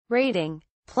Rating.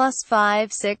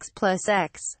 +56 plus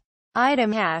X.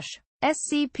 Item hash.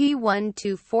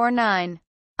 SCP-1249.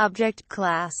 Object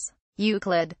Class.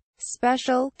 Euclid.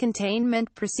 Special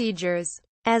Containment Procedures.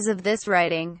 As of this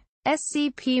writing,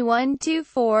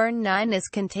 SCP-1249 is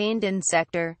contained in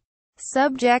Sector.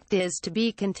 Subject is to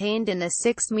be contained in a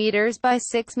 6 meters by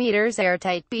 6 meters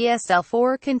airtight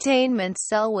BSL-4 containment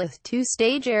cell with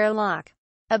two-stage airlock.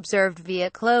 Observed via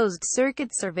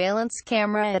closed-circuit surveillance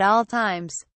camera at all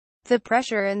times. The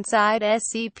pressure inside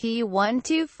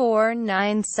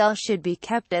SCP-1249 cell should be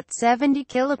kept at 70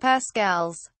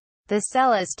 kilopascals. The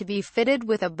cell is to be fitted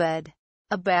with a bed,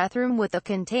 a bathroom with a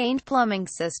contained plumbing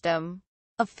system,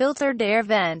 a filtered air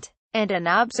vent, and an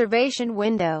observation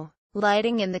window.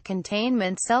 Lighting in the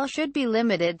containment cell should be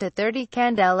limited to 30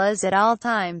 candelas at all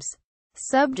times.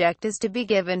 Subject is to be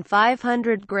given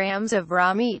 500 grams of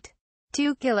raw meat,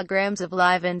 2 kilograms of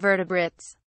live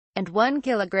invertebrates, and 1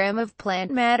 kilogram of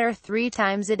plant matter 3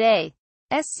 times a day.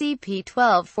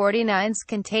 SCP-1249's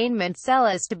containment cell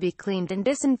is to be cleaned and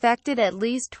disinfected at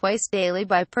least twice daily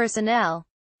by personnel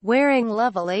wearing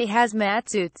Level A hazmat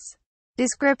suits.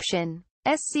 Description: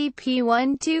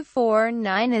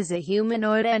 SCP-1249 is a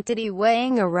humanoid entity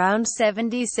weighing around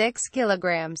 76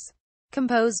 kilograms,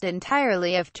 composed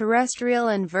entirely of terrestrial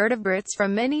invertebrates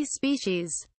from many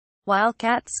species, while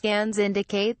CAT scans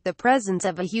indicate the presence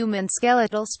of a human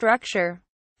skeletal structure.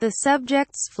 The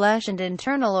subject's flesh and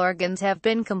internal organs have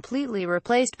been completely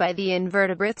replaced by the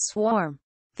invertebrate swarm.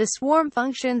 The swarm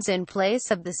functions in place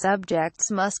of the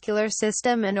subject's muscular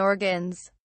system and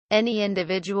organs. Any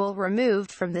individual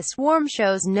removed from the swarm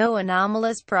shows no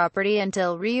anomalous property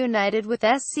until reunited with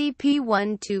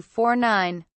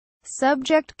SCP-1249.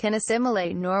 Subject can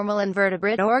assimilate normal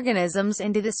invertebrate organisms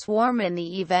into the swarm in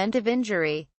the event of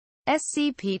injury.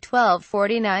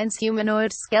 SCP-1249's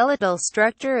humanoid skeletal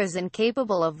structure is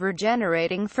incapable of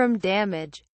regenerating from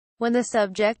damage. When the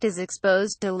subject is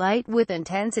exposed to light with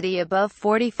intensity above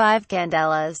 45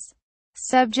 candelas,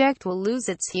 subject will lose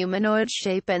its humanoid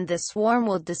shape and the swarm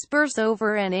will disperse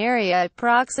over an area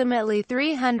approximately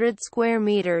 300 square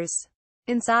meters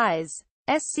in size.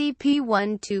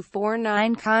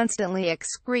 SCP-1249 constantly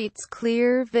excretes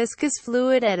clear, viscous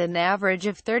fluid at an average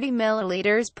of 30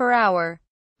 milliliters per hour.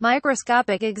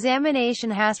 Microscopic examination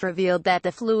has revealed that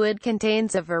the fluid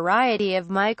contains a variety of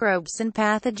microbes and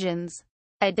pathogens.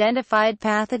 Identified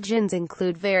pathogens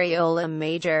include Variola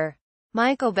major,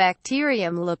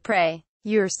 Mycobacterium leprae,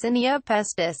 Yersinia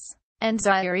pestis, and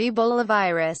Zaire Ebola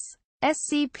virus.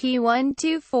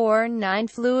 SCP-1249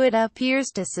 fluid appears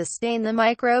to sustain the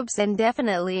microbes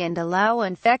indefinitely and allow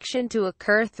infection to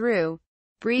occur through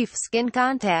brief skin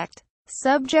contact.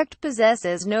 Subject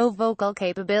possesses no vocal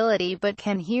capability but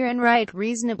can hear and write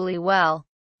reasonably well,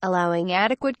 allowing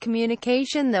adequate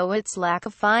communication, though its lack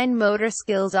of fine motor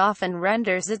skills often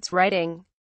renders its writing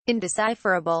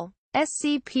indecipherable.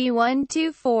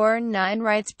 SCP-1249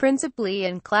 writes principally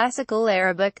in Classical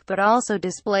Arabic but also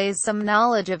displays some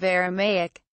knowledge of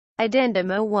Aramaic. Addendum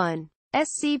 01.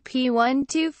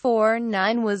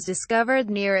 SCP-1249 was discovered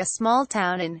near a small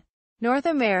town in North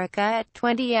America at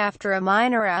 20 after a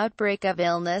minor outbreak of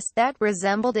illness that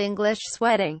resembled English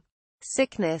sweating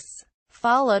sickness,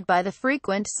 followed by the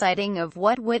frequent sighting of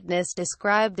what witness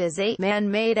described as a man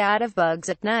made out of bugs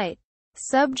at night.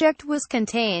 Subject was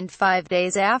contained 5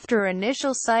 days after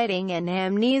initial sighting and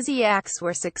amnesiacs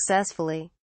were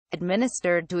successfully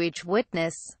administered to each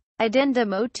witness.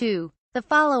 Addendum 02. The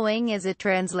following is a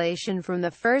translation from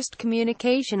the first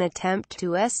communication attempt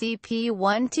to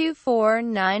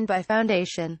SCP-1249 by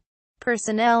Foundation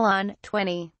personnel on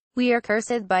 20. We are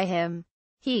cursed by him.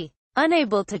 He.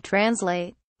 Unable to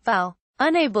translate. Foul.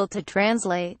 Unable to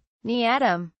translate.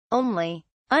 Niatum. Only.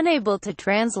 Unable to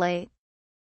translate.